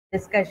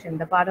discussion,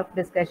 the part of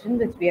discussion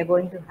which we are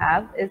going to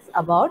have is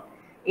about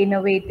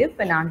innovative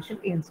financial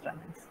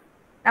instruments.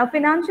 Now,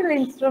 financial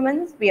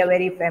instruments we are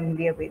very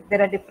familiar with.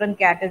 There are different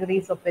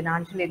categories of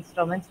financial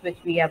instruments which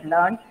we have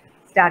learned,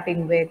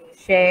 starting with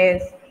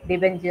shares,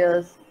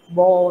 debentures,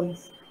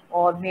 bonds,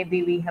 or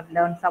maybe we have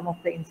learned some of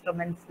the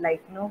instruments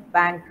like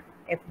bank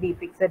FD,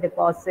 fixed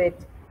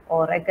deposit,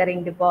 or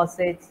recurring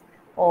deposits,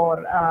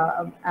 or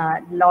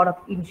a lot of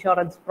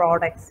insurance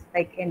products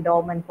like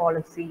endowment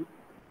policy.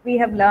 We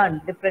have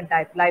learned different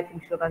type life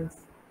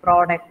insurance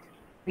product.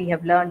 We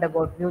have learned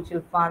about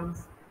mutual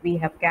funds. We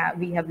have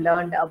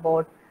learned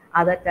about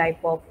other type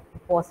of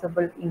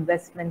possible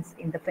investments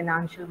in the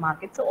financial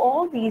market. So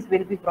all these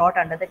will be brought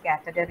under the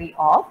category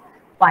of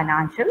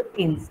financial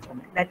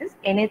instrument. That is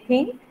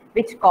anything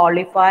which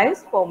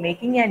qualifies for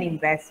making an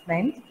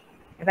investment,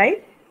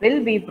 right,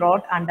 will be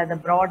brought under the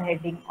broad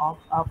heading of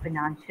a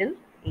financial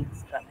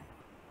instrument.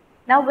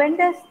 Now, when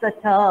does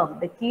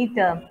the key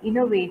term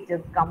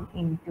innovative come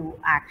into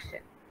action?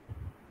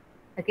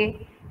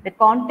 Okay, the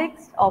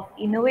context of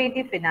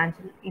innovative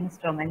financial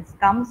instruments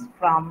comes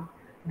from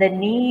the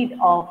need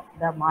of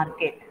the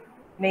market,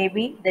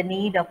 maybe the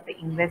need of the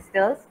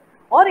investors,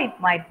 or it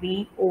might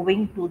be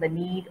owing to the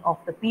need of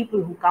the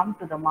people who come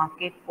to the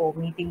market for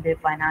meeting their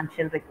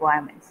financial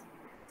requirements.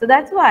 So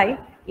that's why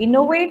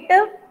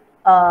innovative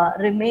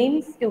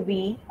remains to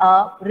be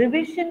a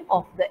revision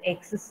of the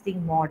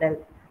existing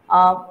model.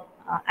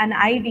 An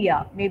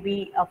idea,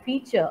 maybe a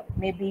feature,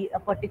 maybe a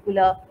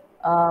particular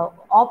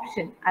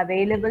option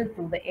available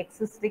to the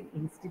existing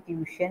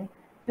institution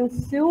to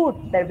suit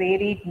the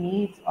varied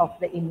needs of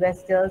the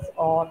investors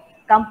or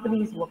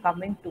companies who are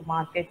coming to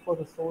market for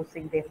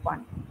resourcing their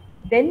fund.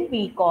 Then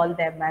we call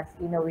them as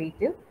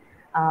innovative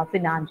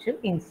financial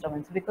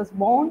instruments, because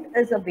bond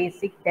is a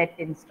basic debt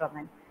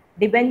instrument.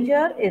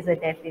 Debenture is a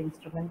debt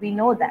instrument. We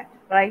know that,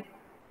 right?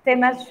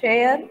 Same as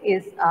share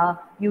is a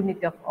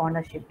unit of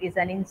ownership, is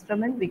an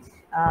instrument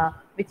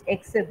which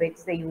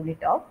exhibits the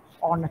unit of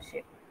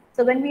ownership.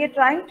 So when we are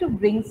trying to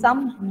bring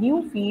some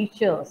new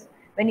features,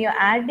 when you're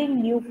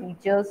adding new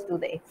features to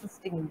the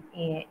existing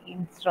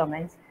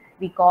instruments,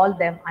 we call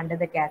them under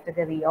the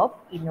category of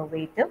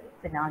innovative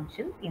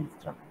financial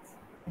instruments.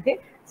 Okay,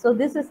 so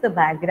this is the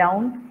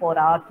background for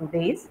our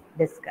today's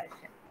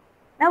discussion.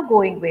 Now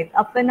going with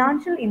a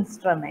financial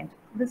instrument,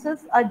 this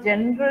is a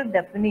general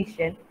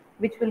definition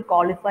which will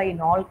qualify in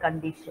all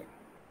conditions.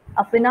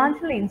 A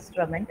financial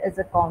instrument is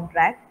a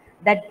contract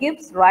that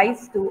gives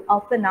rise to a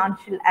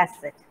financial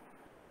asset.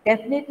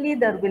 Definitely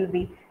there will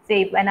be,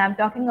 say when I'm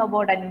talking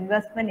about an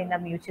investment in a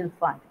mutual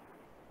fund,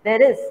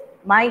 there is,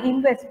 my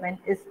investment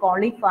is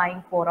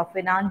qualifying for a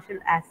financial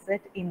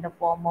asset in the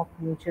form of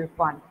mutual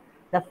fund,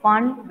 the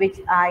fund which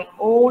I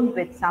own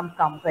with some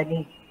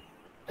company.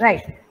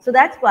 Right. So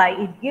that's why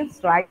it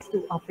gives rise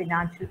to a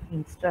financial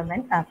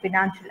instrument, a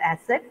financial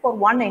asset for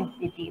one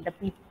entity,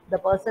 the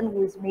person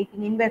who is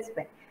making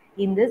investment.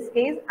 In this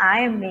case,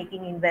 I am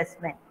making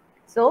investment.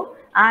 So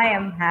I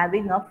am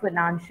having a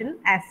financial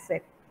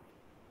asset.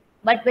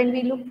 But when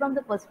we look from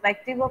the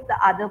perspective of the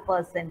other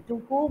person to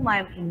whom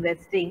I'm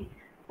investing,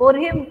 for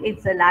him,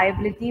 it's a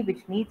liability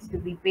which needs to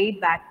be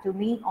paid back to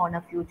me on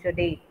a future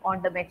date,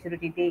 on the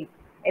maturity date,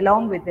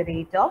 along with the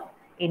rate of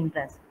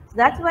interest. So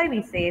that's why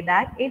we say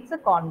that it's a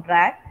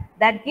contract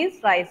that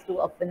gives rise to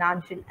a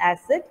financial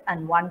asset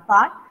on one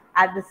part,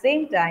 at the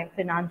same time,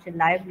 financial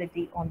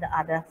liability on the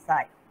other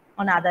side,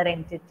 on other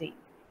entity.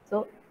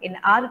 So in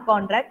our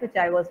contract, which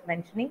I was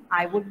mentioning,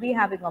 I would be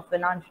having a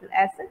financial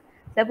asset.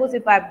 Suppose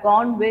if I've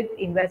gone with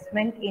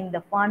investment in the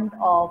fund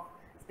of,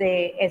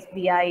 say,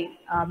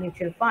 SBI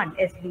mutual fund,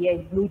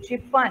 SBI blue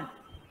chip fund.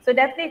 So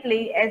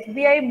definitely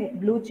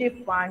SBI blue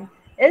chip fund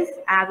is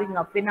having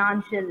a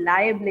financial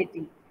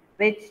liability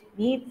which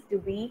needs to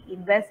be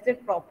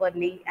invested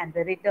properly, and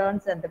the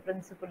returns and the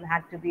principal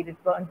had to be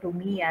returned to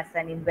me as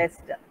an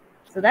investor.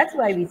 So that's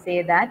why we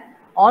say that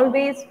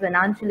always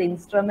financial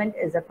instrument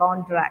is a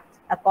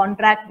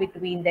contract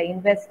between the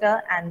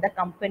investor and the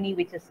company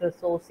which is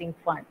resourcing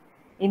fund.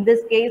 In this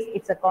case,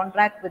 it's a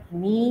contract with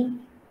me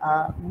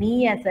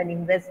as an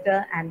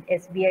investor and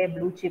SBI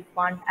Blue Chip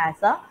Fund as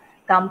a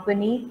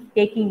company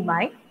taking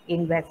my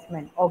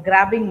investment or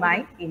grabbing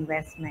my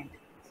investment.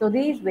 So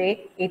this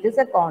way, it is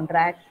a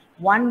contract.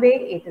 One way,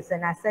 it is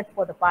an asset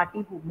for the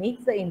party who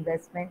makes the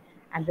investment,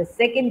 and the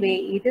second way,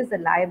 it is a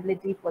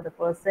liability for the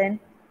person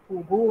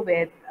who go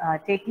with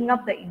taking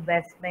up the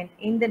investment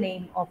in the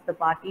name of the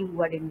party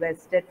who had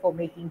invested for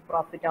making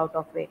profit out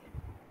of it,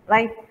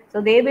 right? So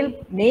they will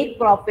make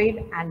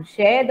profit and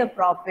share the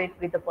profit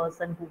with the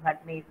person who had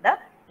made the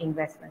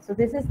investment. So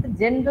this is the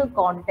general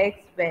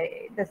context, where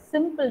the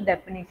simple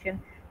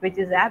definition which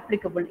is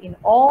applicable in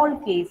all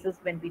cases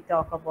when we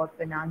talk about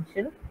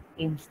financial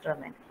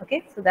instrument.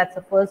 Okay, so that's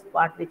the first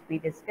part which we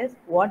discussed.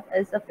 What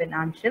is a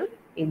financial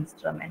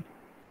instrument?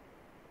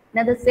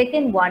 Now the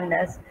second one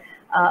is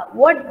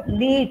what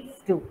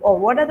leads to, or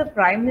what are the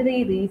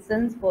primary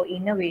reasons for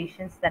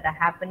innovations that are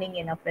happening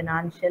in a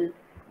financial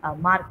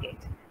market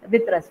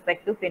with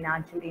respect to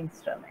financial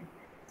instrument.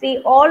 See,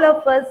 all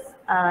of us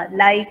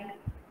like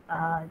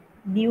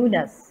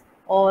newness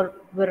or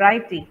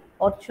variety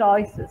or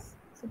choices.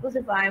 Suppose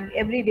if I'm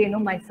every day,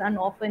 my son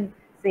often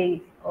says,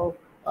 "Oh,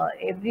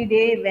 every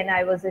day when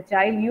I was a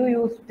child, you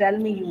used to tell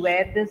me you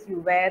wear this,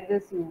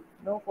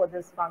 for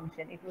this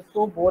function. It was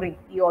so boring."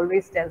 He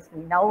always tells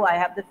me. Now I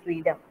have the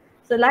freedom.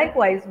 So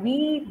likewise,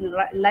 we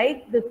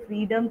like the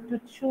freedom to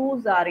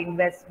choose our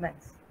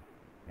investments,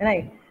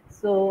 right?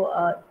 So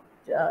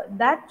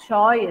that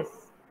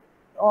choice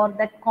or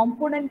that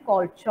component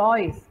called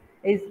choice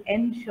is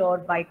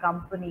ensured by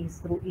companies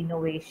through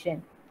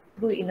innovation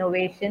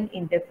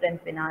in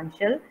different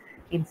financial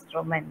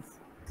instruments.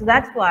 So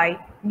that's why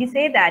we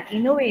say that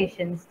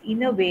innovations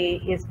in a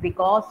way is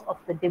because of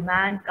the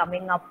demand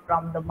coming up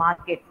from the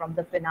market, from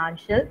the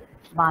financial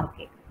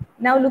market.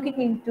 Now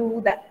looking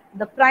into the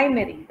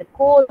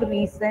core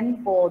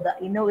reason for the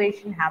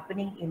innovation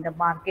happening in the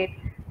market,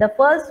 the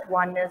first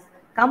one is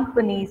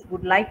companies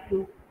would like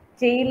to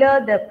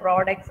tailor their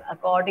products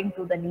according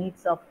to the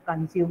needs of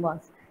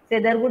consumers. Say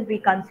there would be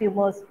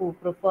consumers who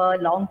prefer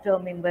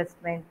long-term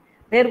investment.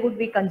 There would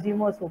be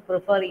consumers who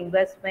prefer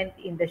investment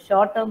in the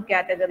short-term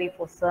category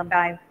for some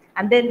time,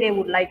 and then they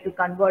would like to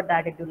convert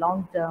that into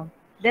long-term.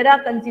 There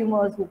are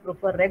consumers who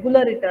prefer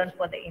regular return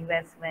for the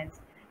investments.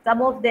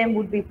 Some of them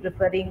would be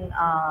preferring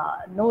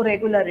no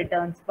regular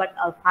returns but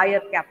a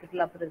higher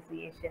capital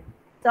appreciation.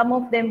 Some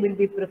of them will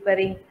be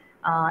preferring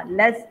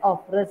less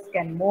of risk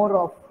and more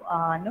of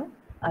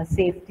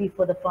safety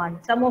for the fund.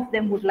 Some of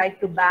them would like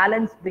to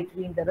balance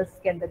between the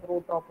risk and the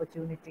growth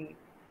opportunity,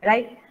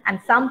 right?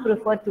 And some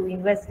prefer to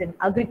invest in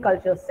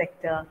agriculture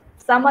sector.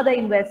 Some other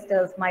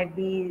investors might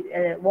be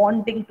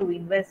wanting to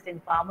invest in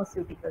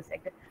pharmaceutical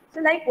sector.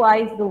 So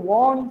likewise, the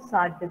wants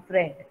are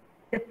different,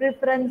 the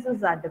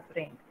preferences are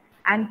different,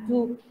 and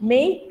to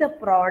make the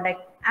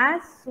product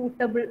as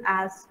suitable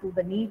as to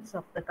the needs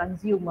of the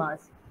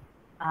consumers,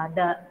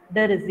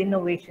 there is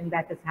innovation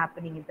that is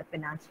happening in the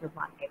financial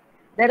market.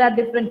 There are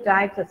different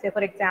types of, say,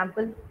 for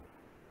example,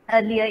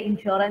 earlier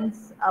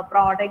insurance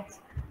products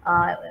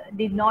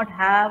did not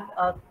have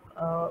a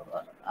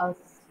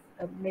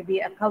maybe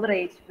a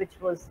coverage which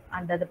was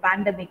under the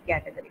pandemic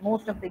category.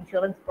 Most of the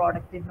insurance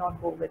products did not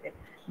go with it.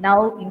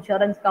 Now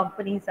insurance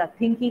companies are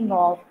thinking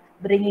of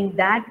bringing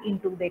that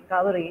into their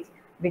coverage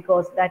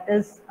because that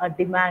is a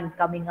demand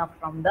coming up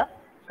from the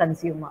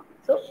consumer.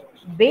 So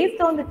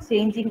based on the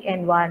changing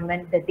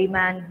environment, the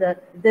demand,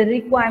 the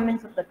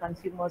requirements of the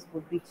consumers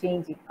would be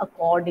changing.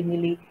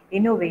 Accordingly,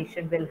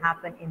 innovation will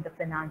happen in the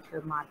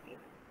financial market,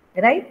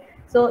 right?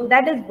 So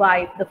that is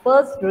why the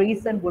first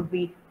reason would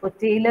be for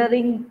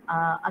tailoring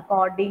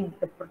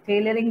the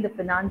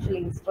financial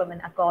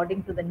instrument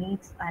according to the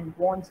needs and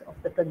wants of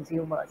the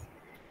consumers.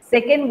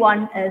 Second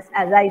one is,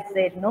 as I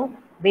said,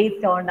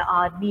 based on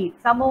our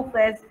needs. Some of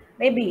us,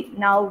 maybe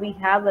now we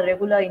have a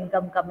regular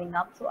income coming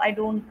up, so I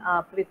don't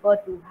prefer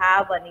to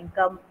have an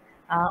income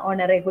on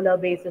a regular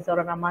basis or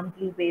on a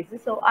monthly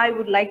basis. So I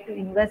would like to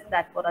invest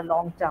that for a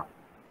long term,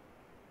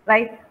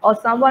 right? Or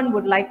someone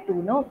would like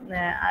to,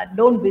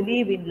 don't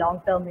believe in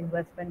long-term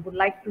investment, would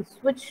like to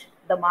switch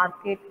the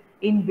market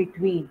in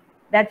between.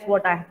 That's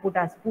what I put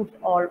as put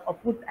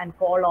and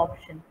call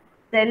option.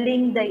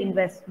 Selling the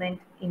investment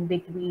in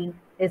between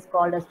is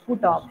called as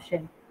put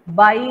option.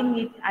 Buying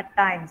it at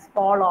times,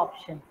 call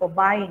option. For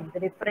buying, the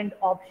different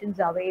options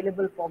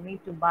available for me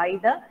to buy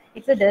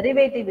it's a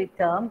derivative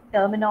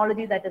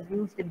terminology that is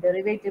used in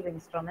derivative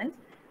instruments.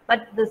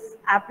 But this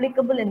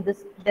applicable in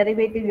this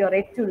derivative, you're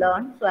yet to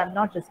learn, so I'm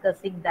not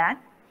discussing that.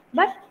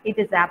 But it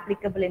is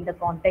applicable in the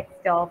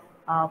context of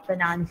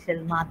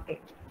financial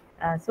market.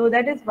 So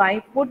that is why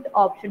put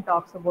option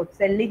talks about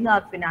selling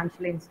our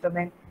financial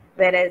instrument,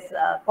 whereas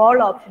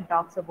call option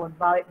talks about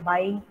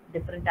buying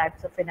different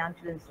types of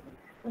financial instruments.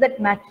 So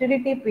that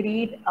maturity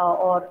period,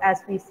 or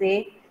as we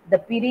say, the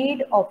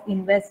period of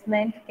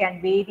investment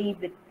can vary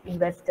with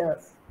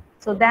investors.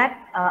 So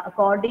that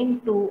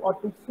according to or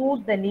to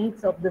suit the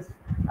needs of this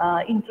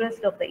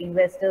interest of the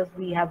investors,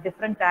 we have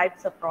different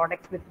types of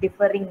products with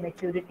differing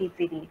maturity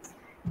periods,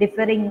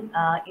 differing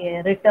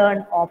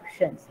return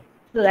options.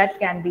 So that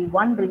can be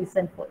one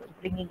reason for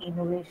bringing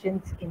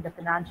innovations in the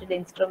financial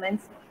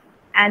instruments.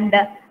 And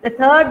the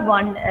third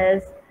one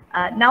is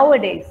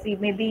nowadays, see,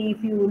 maybe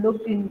if you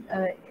look in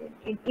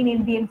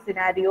Indian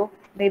scenario,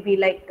 maybe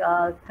like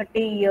 30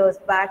 years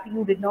back,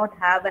 you did not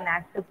have an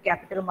active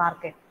capital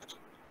market.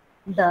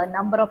 The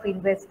number of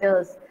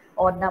investors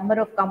or number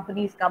of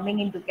companies coming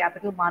into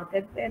capital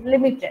market were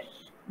limited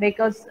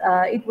because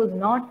it was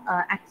not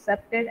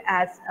accepted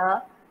as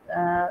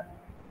a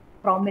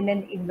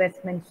prominent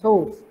investment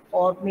source,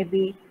 or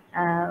maybe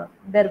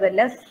there were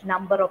less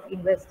number of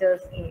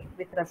investors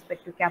with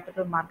respect to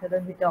capital market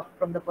when we talk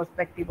from the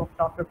perspective of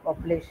total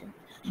population.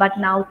 But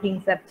now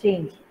things have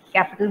changed.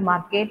 Capital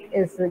market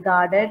is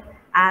regarded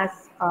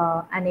as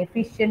an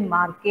efficient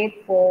market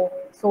for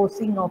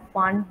sourcing of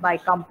fund by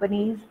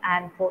companies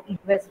and for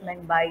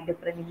investment by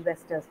different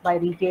investors, by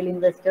retail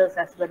investors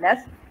as well as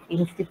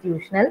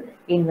institutional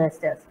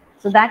investors.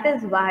 So that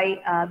is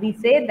why we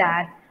say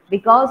that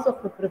because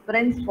of the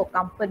preference for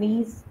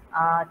companies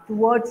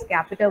towards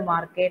capital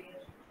market,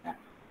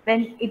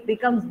 when it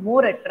becomes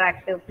more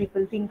attractive,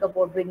 people think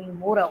about bringing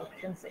more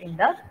options in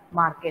the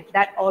market.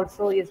 That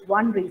also is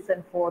one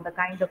reason for the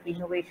kind of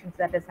innovations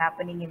that is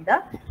happening in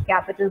the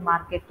capital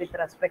market with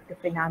respect to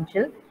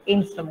financial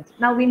instruments.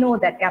 Now we know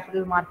that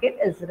capital market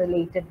is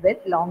related with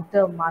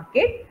long-term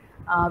market,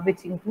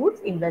 which includes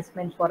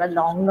investment for a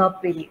longer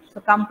period. So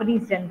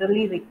companies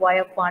generally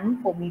require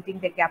fund for meeting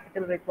their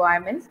capital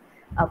requirements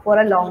for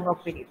a longer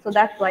period. So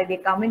that's why they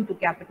come into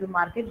capital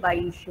market by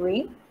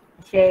issuing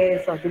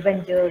shares or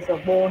debentures or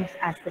bonds,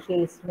 as the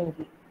case may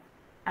be.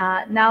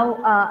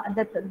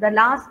 The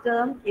last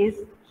term is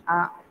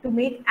to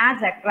make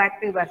as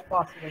attractive as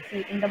possible.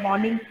 See, in the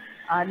morning,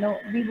 no,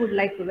 we would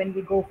like to, when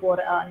we go for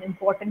an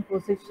important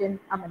position,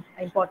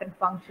 important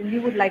function, we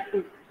would like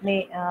to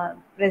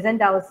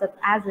present ourselves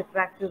as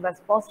attractive as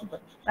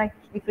possible, right?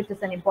 If it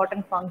is an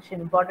important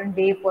function, important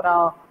day for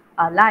our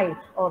life,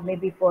 or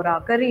maybe for our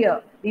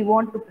career, we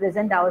want to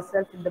present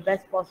ourselves in the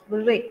best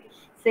possible way.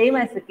 Same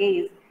as the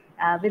case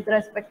with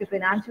respect to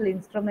financial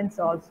instruments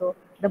also,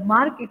 the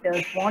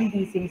marketers want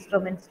these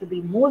instruments to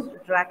be most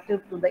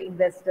attractive to the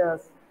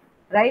investors,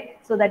 right?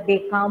 So that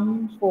they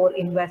come for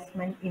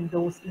investment in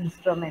those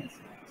instruments.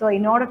 So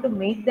in order to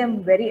make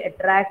them very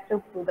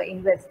attractive to the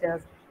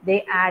investors,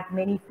 they add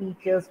many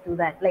features to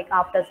that. Like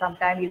after some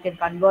time, you can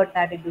convert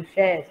that into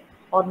shares,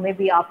 or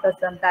maybe after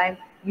some time,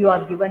 you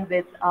are given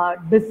with a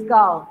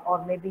discount,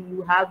 or maybe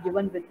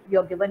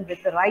you're given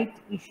with the right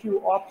issue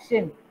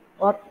option,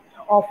 or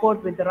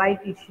offered with the right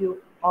issue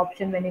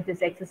option when it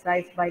is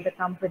exercised by the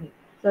company.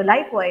 So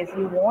likewise,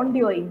 you want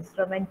your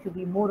instrument to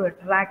be more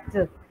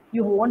attractive.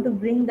 You want to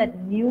bring that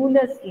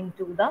newness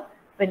into the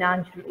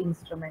financial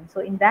instrument.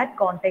 So in that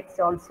context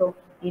also,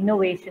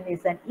 innovation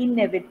is an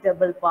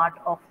inevitable part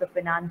of the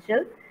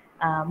financial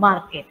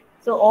market.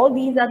 So all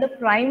these are the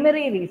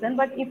primary reason.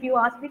 But if you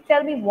ask me,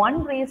 tell me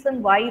one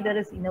reason why there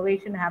is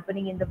innovation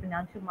happening in the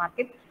financial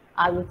market,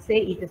 I would say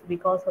it is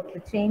because of the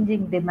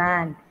changing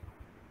demand,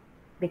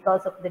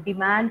 because of the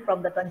demand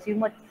from the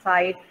consumer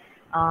side,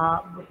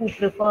 who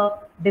prefer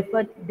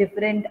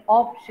different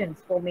options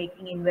for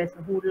making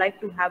investment, who would like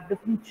to have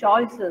different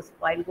choices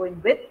while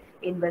going with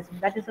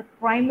investment. That is a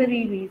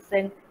primary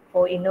reason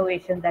for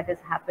innovation that is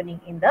happening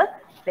in the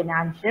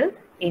financial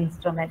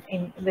instrument,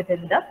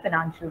 within the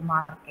financial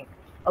market.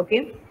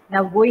 Okay.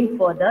 Now going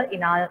further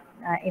in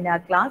our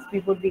class, we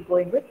would be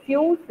going with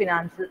few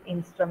financial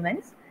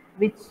instruments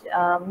which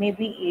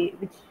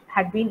which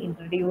had been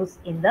introduced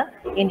in the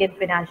Indian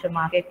financial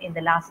market in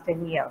the last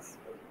 10 years.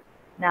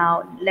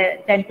 Now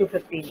 10 to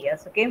 15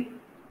 years. Okay.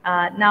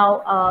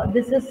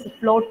 This is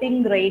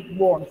floating rate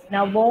bonds.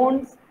 Now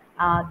bonds,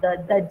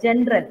 the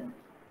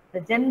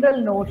general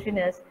notion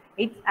is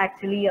it's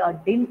actually a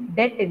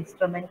debt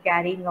instrument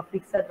carrying a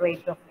fixed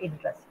rate of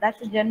interest.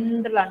 That's a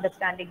general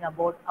understanding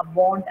about a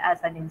bond as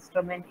an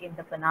instrument in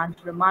the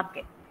financial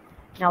market.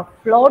 Now,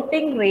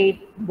 floating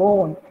rate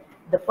bond,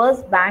 the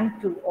first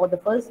bank to, or the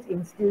first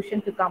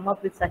institution to come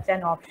up with such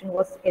an option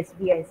was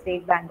SBI,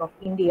 State Bank of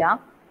India.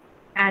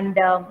 And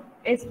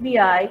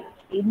SBI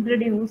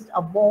introduced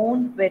a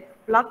bond with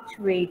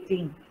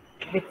fluctuating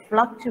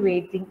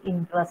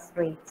interest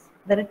rates.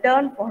 The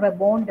return for a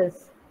bond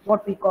is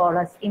what we call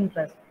as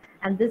interest.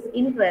 And this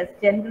interest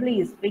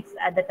generally is fixed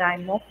at the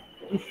time of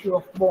issue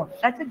of bond.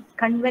 That's a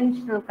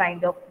conventional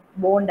kind of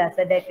bond as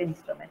a debt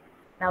instrument.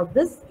 Now,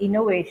 this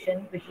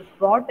innovation, which was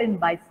brought in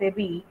by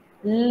SEBI,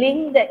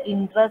 linked the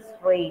interest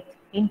rate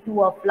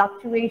into a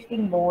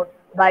fluctuating mode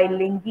by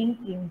linking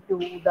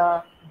into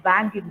the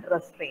bank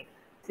interest rate.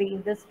 See,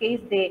 in this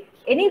case,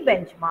 any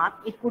benchmark,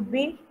 it could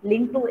be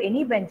linked to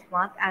any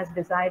benchmark as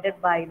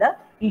decided by the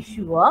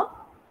issuer.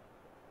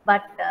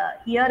 But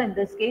here in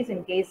this case,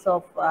 in case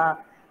of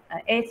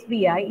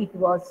SBI, it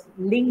was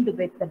linked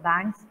with the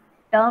bank's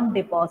term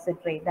deposit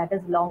rate, that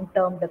is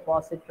long-term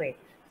deposit rate.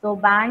 So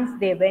banks,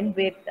 they went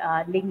with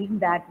linking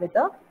that with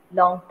a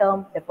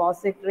long-term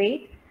deposit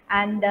rate,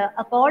 and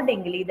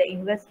accordingly, the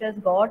investors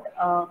got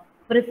a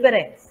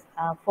preference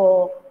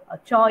for a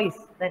choice.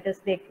 That is,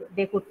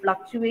 they could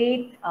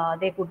fluctuate,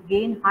 they could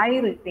gain high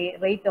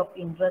rate of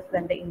interest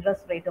when the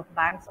interest rate of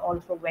banks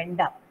also went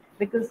up.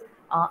 Because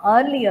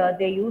earlier,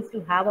 they used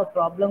to have a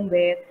problem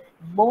where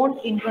bond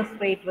interest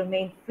rate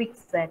remained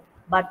fixed,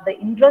 but the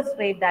interest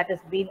rate that is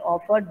being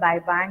offered by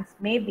banks,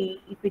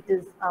 maybe if it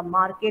is a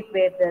market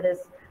where there is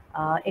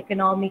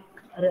economic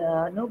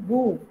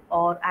boom,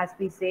 or as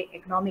we say,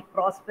 economic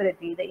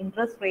prosperity, the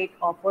interest rate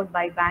offered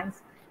by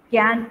banks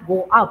can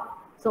go up.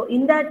 So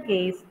in that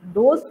case,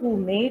 those who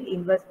made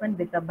investment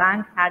with a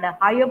bank had a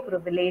higher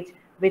privilege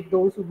with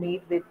those who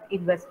made with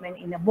investment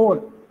in a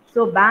bond.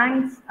 So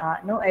banks,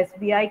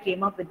 SBI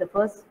came up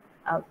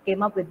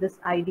with this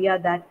idea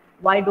that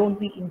why don't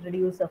we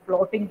introduce a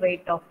floating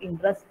rate of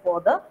interest for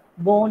the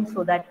bond,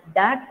 so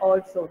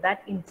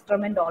that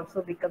instrument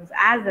also becomes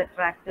as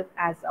attractive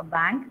as a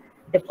bank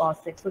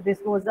deposit. So this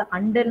was the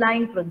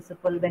underlying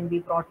principle when we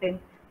brought in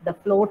the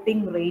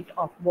floating rate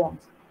of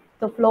bonds.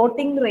 So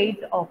floating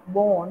rate of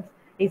bonds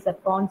is a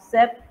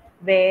concept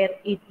where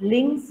it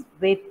links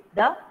with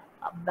the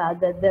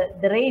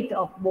rate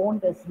of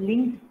bond is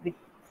linked with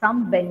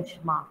some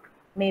benchmark,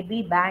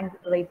 maybe bank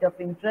rate of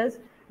interest,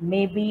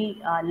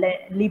 maybe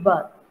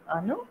LIBOR,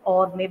 no,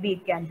 or maybe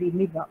it can be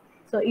LIBOR.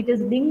 So it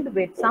is linked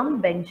with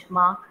some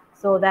benchmark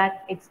so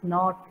that it's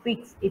not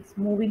fixed, it's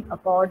moving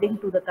according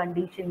to the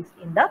conditions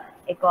in the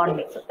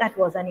economy. So that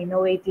was an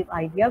innovative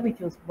idea which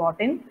was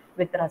brought in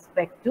with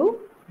respect to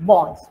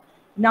bonds.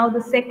 Now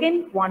the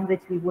second one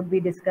which we would be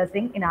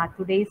discussing in our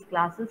today's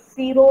class is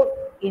zero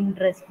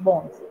interest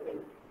bonds.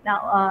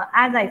 Now,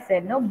 as I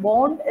said, no,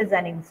 bond is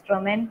an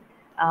instrument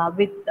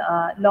with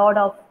a lot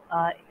of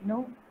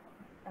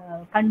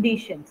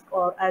conditions,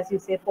 or as you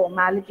say,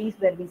 formalities,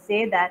 where we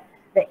say that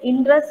the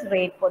interest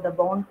rate for the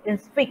bond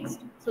is fixed.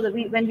 So that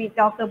when we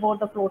talked about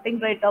the floating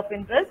rate of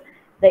interest,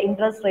 the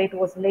interest rate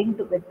was linked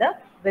with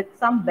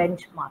some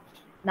benchmark.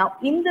 Now,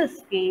 in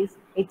this case,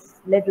 it's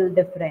little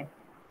different.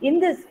 In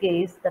this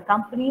case, the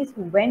companies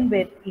who went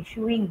with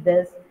issuing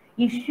this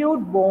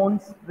issued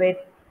bonds with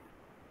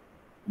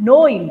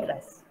no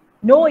interest,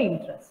 no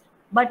interest.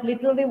 But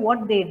literally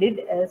what they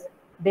did is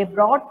they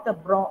brought the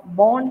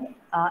bond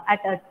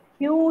at a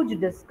huge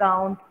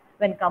discount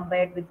when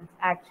compared with its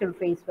actual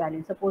face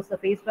value. Suppose the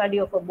face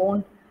value of a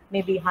bond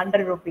may be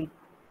 100 rupees.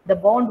 The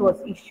bond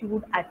was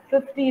issued at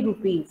 50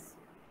 rupees.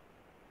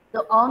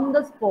 So on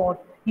the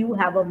spot, you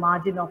have a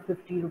margin of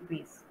 50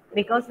 rupees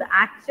because the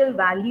actual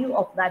value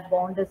of that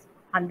bond is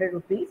 100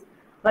 rupees,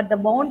 but the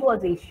bond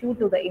was issued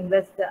to the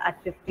investor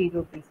at 50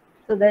 rupees.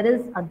 So there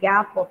is a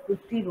gap of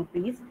 50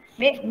 rupees.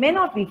 May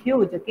not be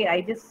huge, okay?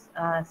 I just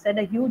said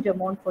a huge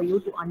amount for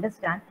you to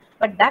understand,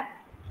 but that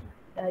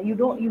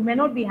you may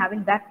not be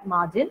having that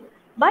margin,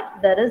 but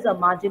there is a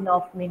margin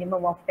of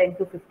minimum of 10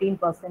 to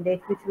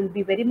 15%, which will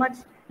be very much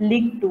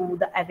linked to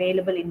the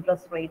available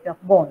interest rate of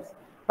bonds.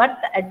 But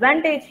the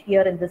advantage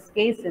here in this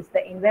case is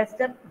the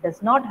investor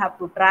does not have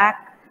to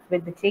track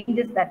with the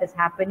changes that is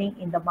happening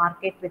in the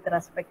market with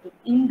respect to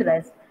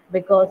interest,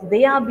 because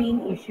they are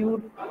being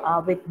issued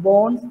with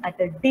bonds at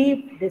a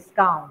deep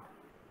discount,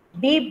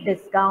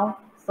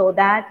 so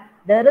that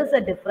there is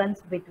a difference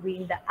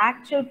between the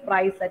actual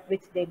price at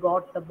which they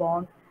got the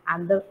bond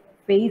and the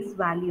face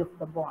value of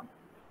the bond.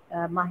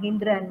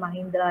 Mahindra and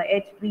Mahindra,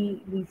 HP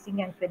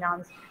Leasing and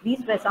Finance,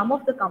 these were some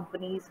of the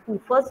companies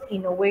who first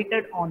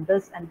innovated on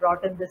this and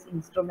brought in this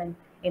instrument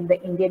in the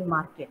Indian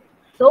market.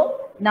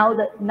 So now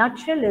the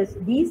nutshell is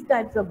these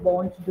types of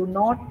bonds do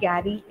not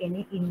carry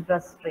any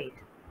interest rate,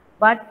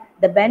 but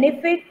the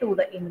benefit to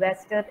the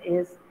investor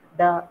is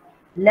the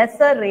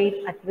lesser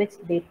rate at which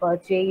they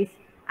purchase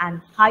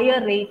and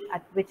higher rate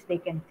at which they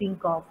can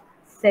think of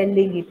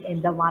selling it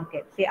in the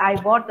market. Say I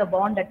bought the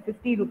bond at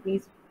 50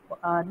 rupees,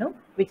 no,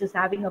 which is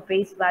having a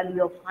face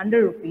value of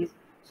 100 rupees.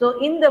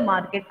 So in the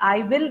market,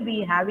 I will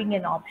be having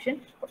an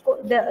option. Of course,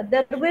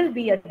 there will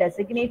be a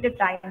designated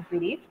time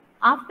period.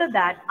 After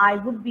that, I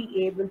would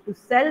be able to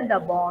sell the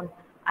bond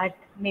at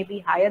maybe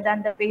higher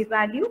than the face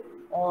value,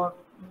 or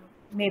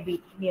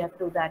maybe near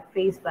to that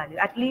face value,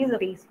 at least the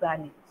face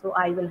value. So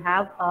I will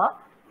have a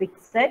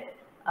fixed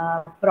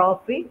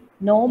profit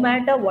no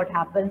matter what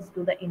happens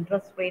to the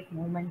interest rate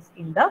movements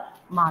in the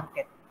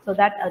market. So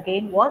that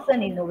again was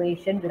an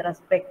innovation with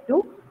respect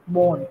to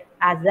bond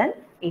as an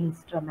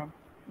instrument.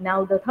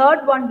 Now the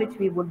third one which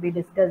we would be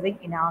discussing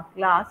in our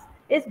class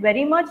is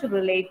very much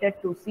related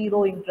to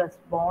zero interest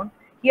bond.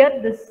 Here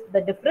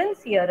the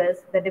difference here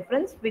is the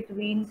difference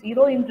between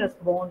zero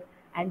interest bond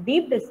and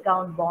deep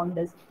discount bond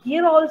is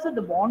here also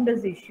the bond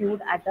is issued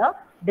at a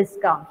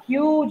discount,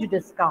 huge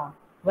discount,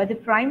 where the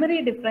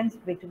primary difference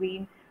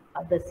between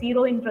the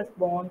zero interest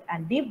bond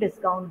and deep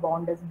discount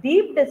bond is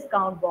deep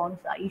discount bonds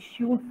are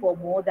issued for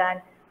more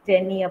than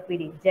 10-year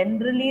period.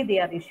 Generally, they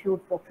are issued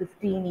for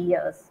 15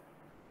 years.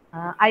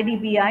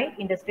 IDBI,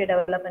 Industrial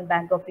Development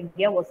Bank of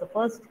India, was the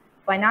first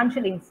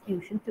financial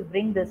institution to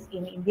bring this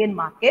in Indian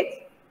markets.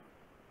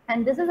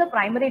 And this is a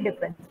primary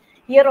difference.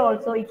 Here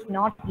also, it's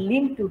not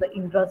linked to the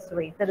interest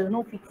rate. There is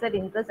no fixed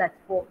interest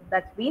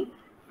that's been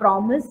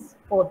promised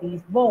for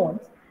these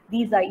bonds.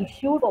 These are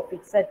issued for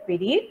fixed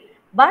period.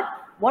 But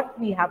what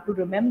we have to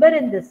remember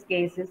in this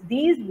case is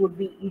these would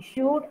be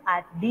issued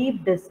at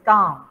deep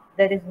discount.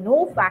 There is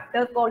no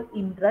factor called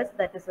interest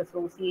that is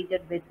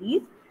associated with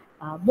these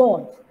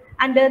bonds.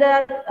 And there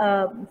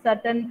are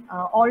certain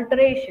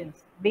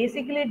alterations.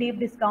 Basically, deep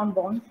discount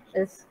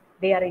bonds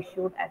they are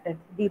issued at a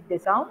deep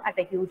discount, at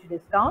a huge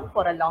discount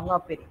for a longer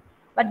period.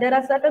 But there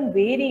are certain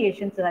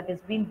variations that has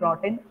been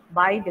brought in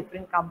by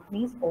different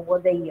companies over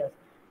the years.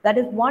 That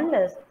is, one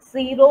is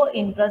zero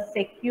interest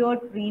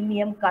secured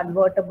premium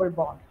convertible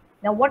bond.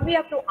 Now, what we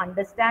have to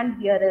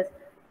understand here is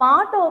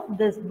part of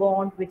this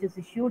bond, which is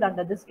issued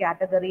under this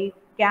category,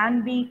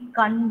 can be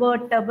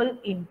convertible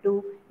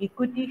into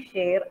equity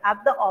share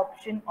at the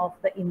option of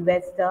the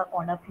investor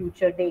on a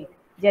future date,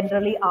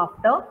 generally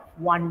after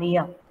 1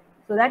 year.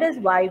 So that is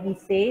why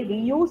we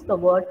use the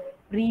word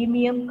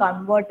premium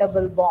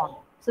convertible bond.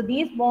 So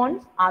these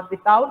bonds are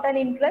without an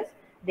interest.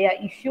 They are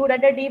issued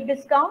at a deep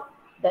discount.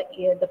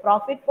 The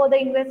profit for the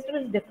investor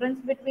is difference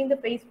between the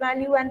face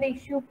value and the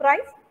issue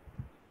price.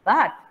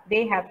 But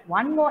they have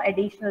one more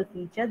additional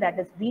feature that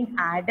has been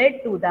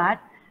added to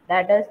that.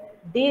 That is,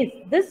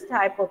 this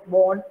type of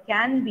bond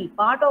can be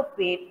part of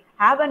it,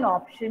 have an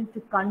option to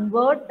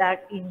convert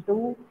that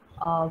into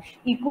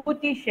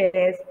equity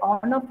shares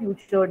on a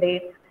future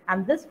date,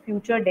 and this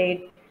future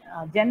date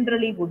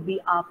generally would be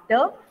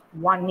after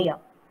 1 year.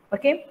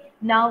 Okay.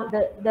 Now,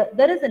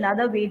 there is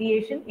another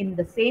variation in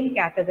the same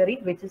category,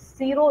 which is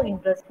zero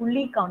interest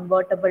fully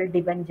convertible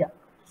debenture.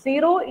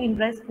 Zero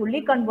interest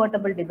fully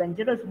convertible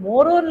debenture is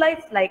more or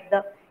less like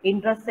the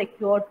interest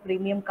secured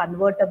premium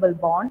convertible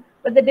bond,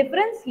 but the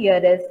difference here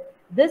is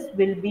this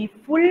will be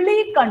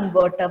fully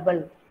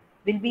convertible,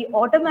 will be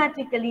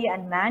automatically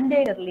and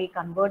mandatorily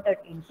converted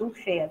into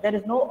share. There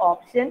is no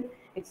option.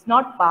 It's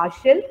not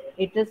partial.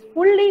 It is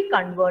fully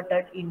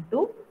converted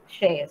into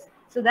shares.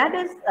 So that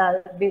is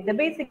the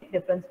basic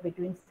difference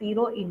between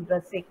zero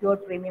interest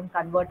secured premium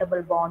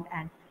convertible bond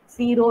and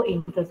zero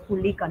interest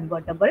fully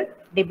convertible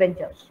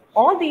debentures.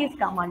 All these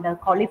come under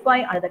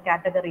qualify under the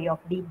category of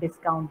deep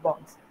discount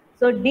bonds.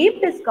 So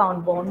deep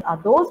discount bonds are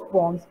those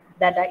bonds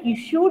that are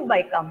issued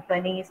by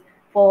companies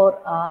for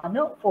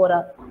for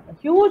a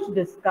huge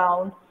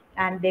discount,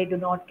 and they do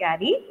not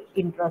carry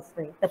interest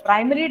rate. The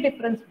primary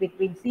difference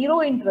between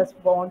zero interest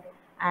bond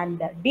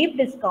and deep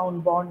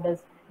discount bond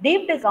is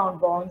deep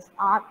discount bonds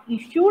are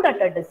issued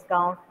at a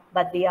discount,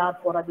 but they are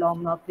for a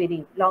longer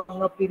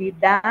period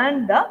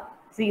than the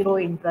zero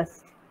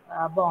interest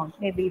bond,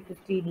 maybe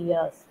 15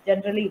 years.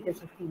 Generally, it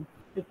is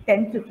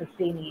 10 to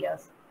 15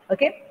 years.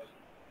 Okay.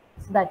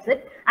 So that's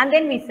it. And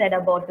then we said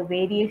about the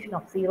variation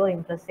of zero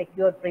interest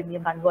secured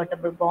premium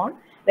convertible bond,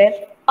 where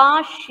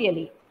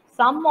partially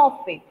some of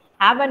it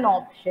have an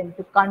option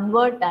to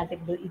convert that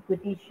into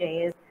equity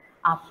shares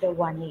after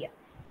 1 year.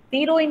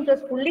 Zero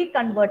interest fully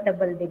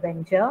convertible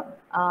debenture,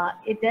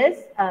 it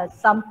is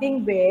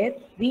something where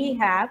we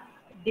have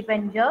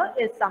debenture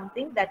is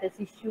something that is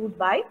issued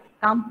by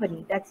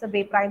company. That's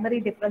the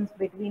primary difference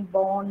between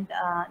bond.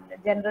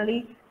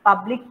 Generally,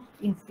 public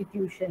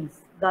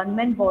institutions,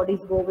 government bodies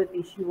go with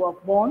issue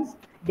of bonds.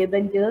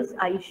 Debentures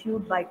are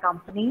issued by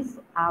companies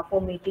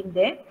for meeting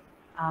their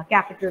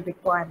capital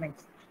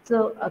requirements.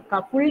 So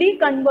fully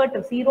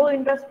convertible, zero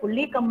interest,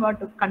 fully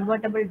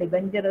convertible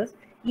debentures,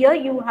 here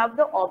you have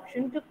the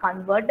option to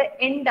convert the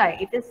entire.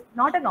 It is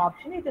not an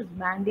option, it is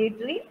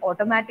mandatory,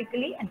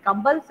 automatically and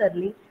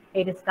compulsorily.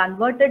 It is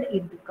converted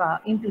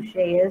into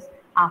shares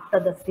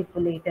after the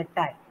stipulated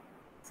time.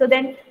 So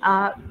then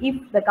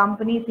if the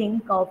company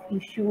think of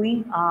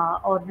issuing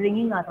or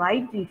bringing a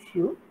right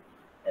issue,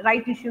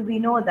 we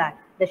know that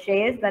the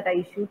shares that are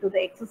issued to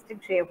the existing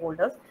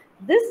shareholders,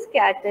 this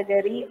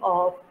category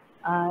of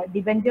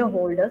debenture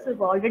holders who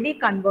have already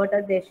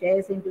converted their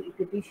shares into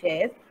equity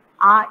shares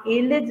are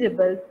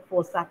eligible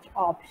for such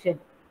option.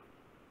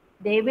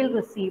 They will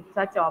receive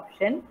such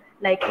option,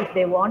 like if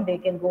they want, they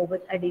can go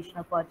with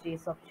additional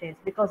purchase of shares,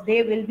 because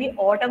they will be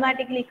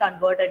automatically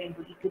converted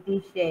into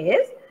equity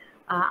shares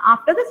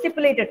after the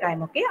stipulated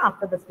time. Okay,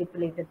 after the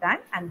stipulated time,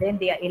 and then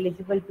they are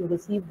eligible to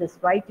receive this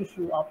right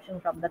issue option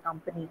from the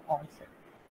company also.